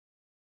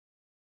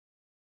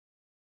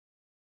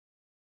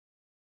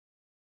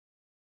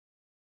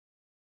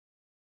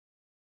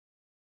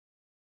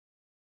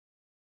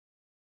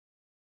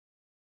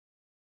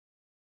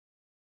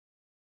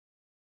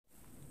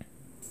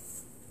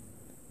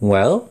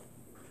Well,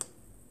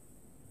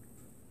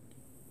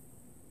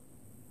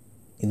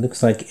 it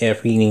looks like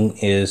everything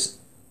is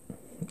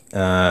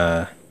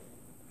coming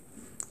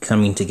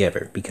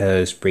together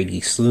because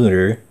Brady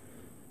Sluder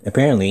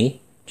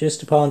apparently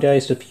just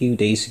apologized a few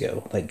days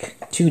ago, like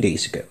 2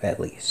 days ago at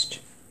least.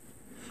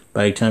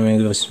 By the time I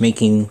was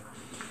making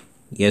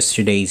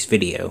yesterday's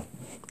video,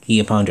 he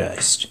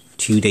apologized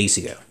 2 days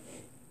ago.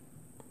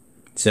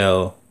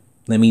 So,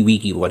 let me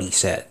read you what he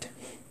said.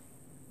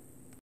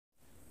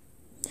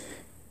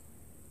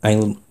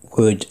 I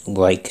would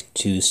like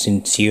to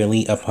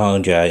sincerely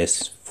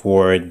apologize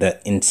for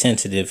the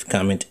insensitive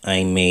comment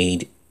I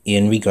made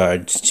in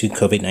regards to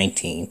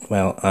COVID-19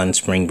 while on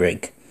spring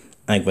break.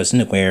 I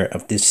wasn't aware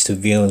of the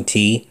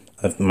severity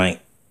of my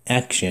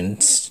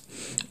actions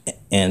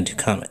and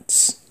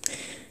comments.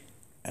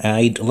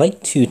 I'd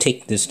like to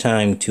take this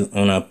time to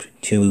own up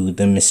to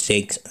the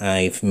mistakes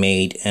I've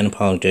made and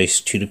apologize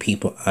to the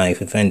people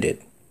I've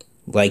offended.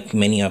 Like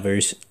many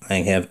others, I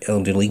have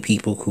elderly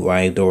people who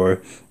I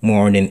adore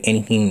more than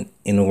anything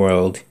in the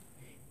world,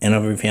 and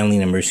other family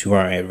members who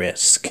are at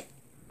risk.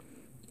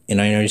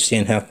 And I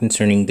understand how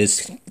concerning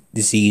this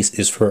disease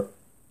is for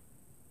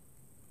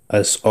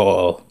us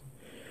all.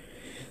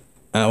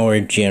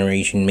 Our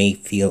generation may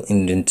feel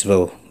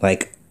invincible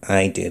like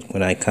I did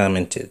when I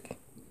commented,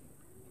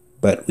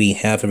 but we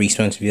have a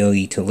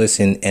responsibility to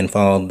listen and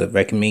follow the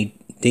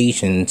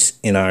recommendations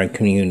in our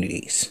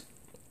communities.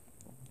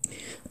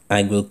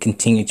 I will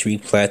continue to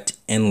reflect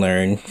and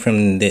learn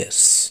from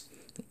this,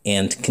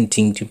 and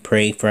continue to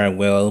pray for our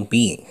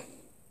well-being.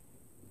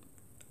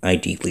 I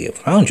deeply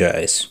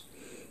apologize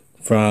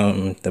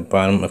from the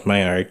bottom of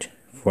my heart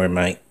for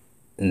my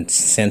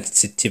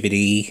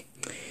insensitivity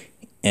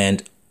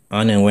and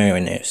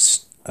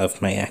unawareness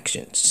of my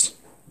actions.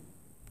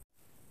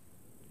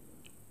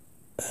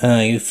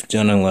 I've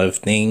done a lot of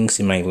things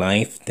in my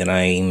life that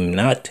I'm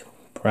not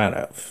proud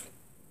of.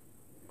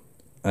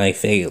 I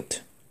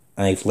failed.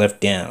 I've let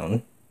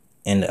down,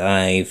 and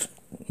I've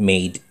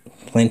made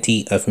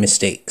plenty of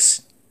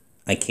mistakes.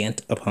 I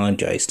can't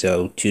apologize,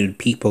 though, to the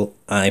people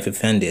I've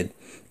offended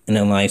and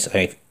the lives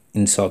I've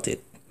insulted.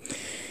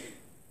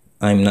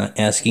 I'm not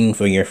asking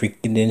for your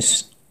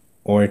forgiveness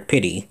or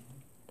pity.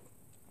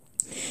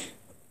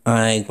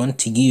 I want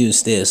to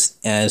use this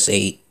as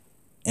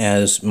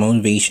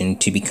motivation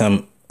to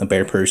become a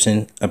better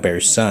person, a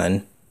better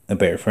son, a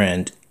better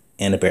friend,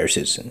 and a better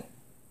citizen.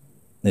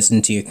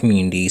 Listen to your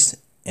communities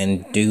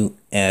and do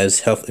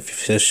as health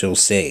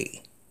officials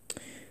say.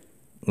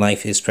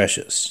 Life is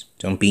precious.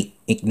 Don't be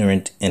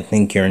ignorant and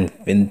think you're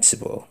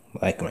invincible,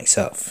 like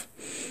myself.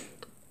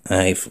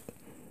 I've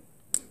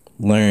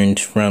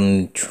learned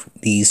from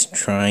these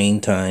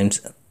trying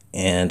times,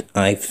 and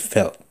I've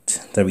felt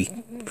the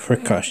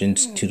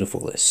repercussions to the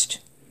fullest.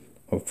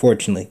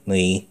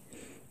 Unfortunately,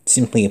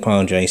 simply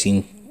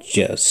apologizing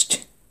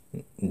just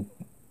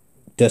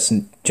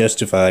doesn't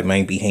justify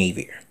my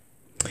behavior.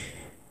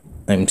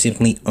 I'm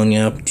simply owning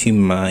up to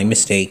my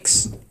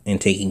mistakes and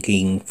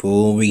taking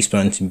full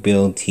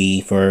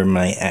responsibility for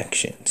my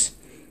actions.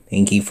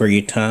 Thank you for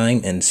your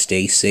time, and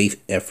stay safe,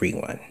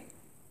 everyone.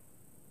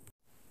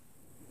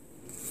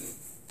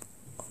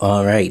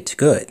 Alright,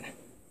 good.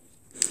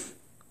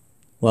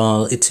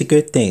 Well, it's a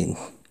good thing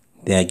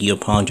that you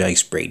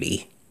apologize,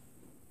 Brady.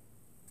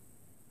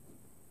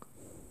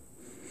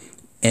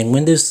 And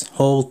when this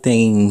whole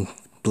thing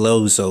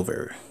blows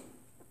over,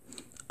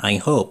 I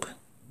hope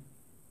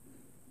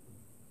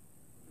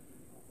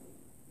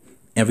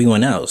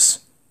everyone else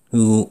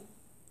who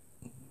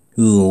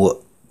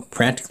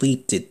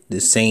practically did the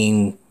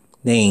same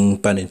thing,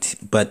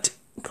 but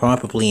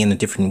probably in a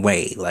different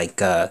way, like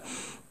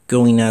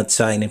going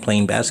outside and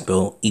playing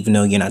basketball even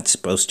though you're not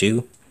supposed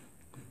to,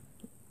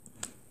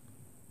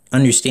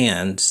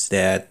 understands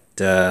that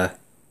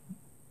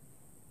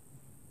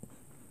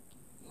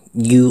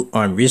you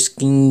are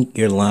risking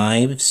your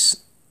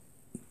lives,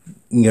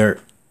 your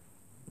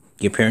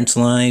parents'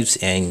 lives,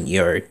 and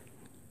your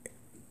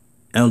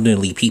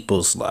elderly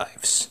people's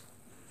lives.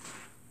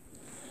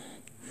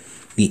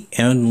 The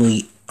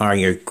elderly are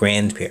your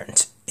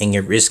grandparents, and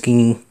you're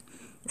risking,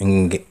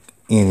 and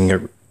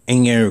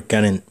you're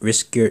gonna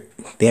risk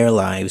their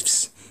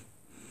lives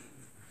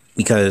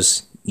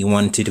because you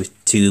wanted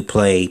to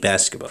play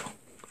basketball.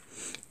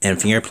 And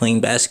if you're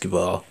playing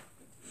basketball,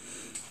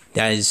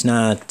 that is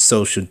not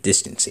social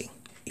distancing.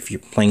 If you're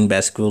playing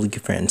basketball with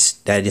your friends,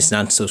 that is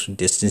not social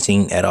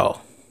distancing at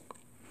all.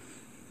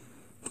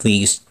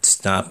 Please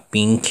stop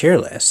being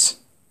careless.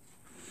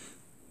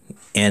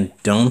 And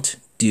don't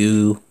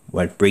do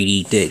what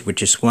Brady did,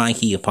 which is why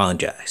he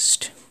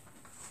apologized.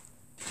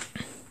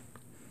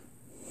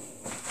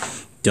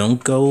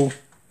 Don't go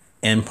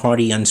and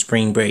party on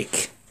spring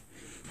break.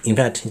 In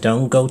fact,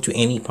 don't go to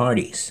any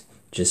parties.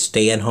 Just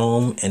stay at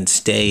home and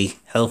stay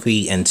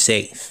healthy and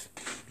safe.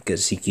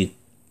 Because if you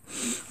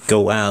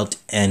go out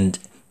and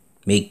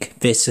make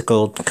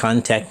physical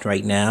contact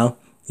right now,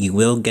 you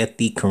will get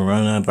the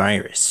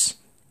coronavirus.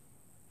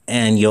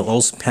 And you'll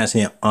also pass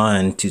it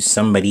on to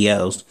somebody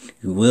else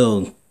who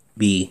will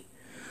be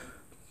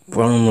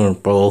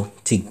vulnerable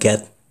to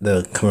get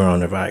the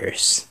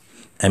coronavirus.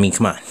 I mean,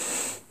 come on.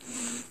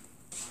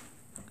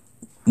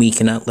 We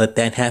cannot let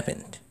that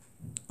happen.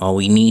 All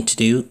we need to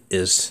do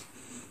is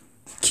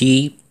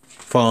keep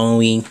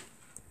following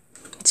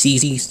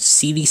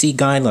CDC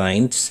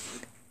guidelines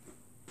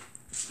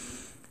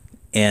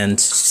and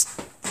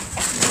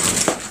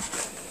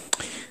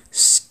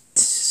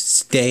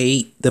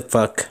stay the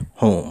fuck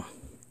home.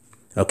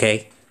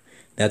 Okay?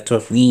 That's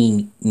what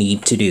we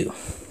need to do.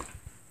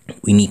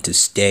 We need to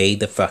stay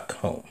the fuck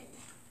home.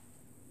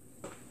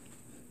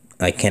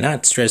 I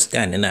cannot stress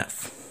that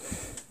enough.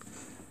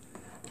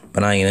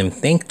 But I am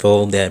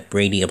thankful that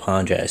Brady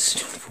apologized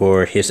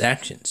for his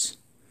actions.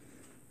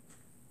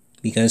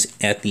 Because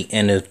at the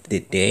end of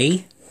the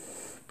day,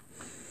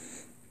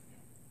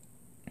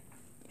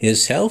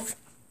 his health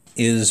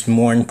is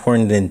more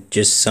important than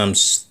just some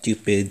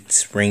stupid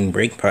spring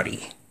break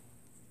party.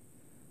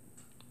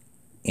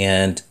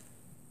 And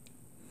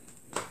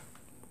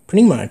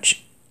pretty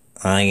much,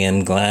 I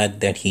am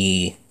glad that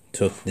he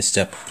took the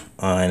step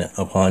on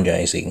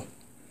apologizing.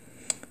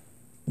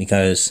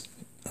 Because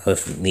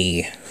of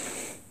the...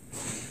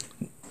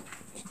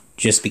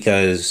 Just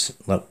because,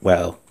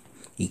 well,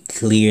 he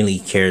clearly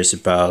cares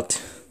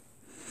about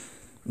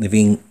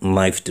living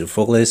life to the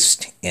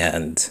fullest,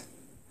 and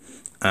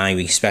I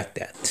respect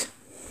that.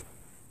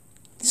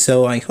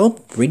 So I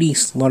hope Brady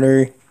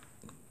Sluder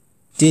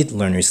did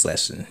learn his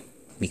lesson,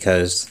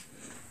 because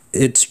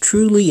it's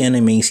truly an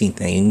amazing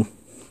thing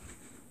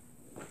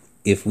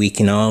if we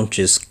can all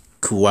just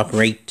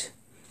cooperate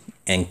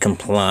and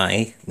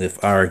comply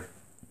with our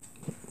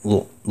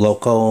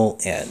local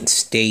and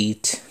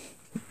state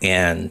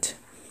and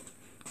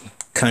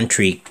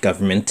country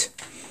government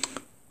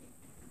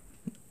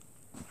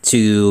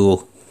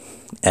to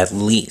at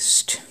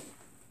least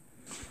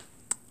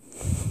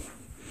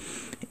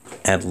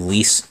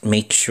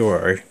make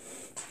sure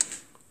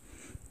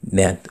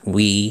that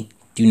we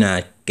do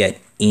not get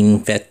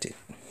infected,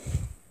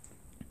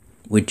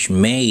 which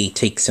may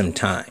take some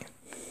time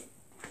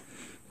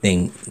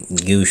than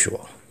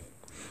usual.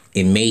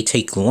 It may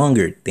take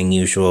longer than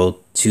usual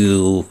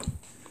to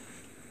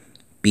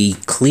be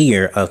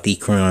clear of the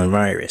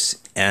coronavirus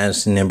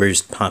as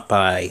numbers pop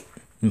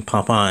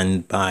on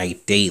by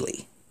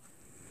daily.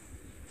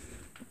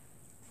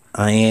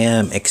 I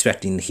am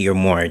expecting to hear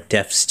more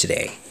deaths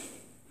today,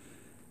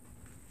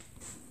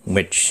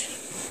 which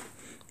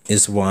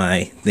is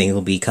why they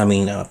will be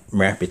coming up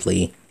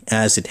rapidly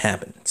as it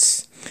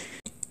happens.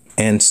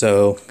 And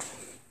so,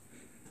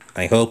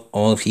 I hope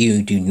all of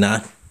you do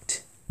not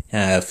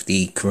have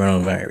the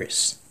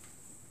coronavirus.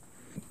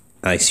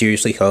 I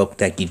seriously hope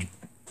that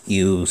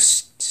you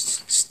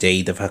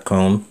stay the fuck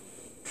home.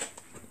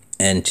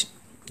 And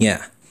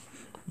yeah,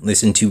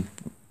 listen to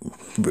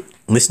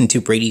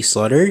Brady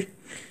Sluder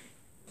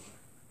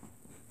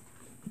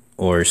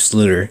or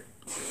Sluder.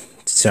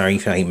 Sorry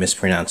if I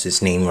mispronounced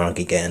his name wrong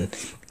again.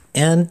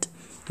 And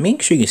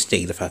make sure you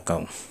stay the fuck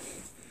home.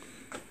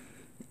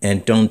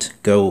 And don't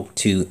go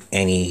to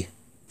any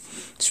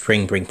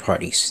spring break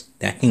parties.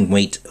 That can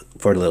wait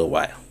for a little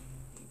while.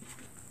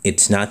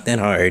 It's not that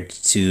hard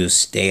to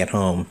stay at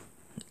home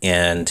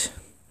and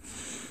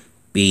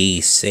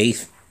be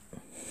safe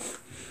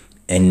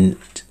and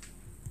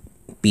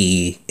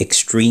be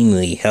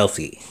extremely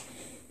healthy.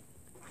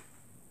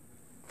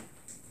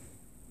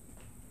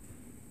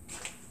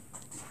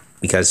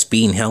 Because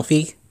being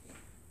healthy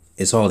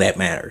is all that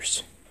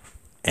matters.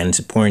 And it's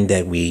important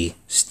that we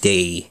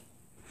stay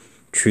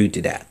true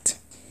to that.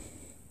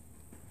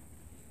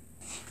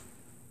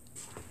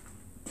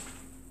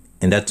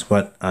 And that's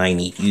what I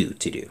need you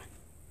to do.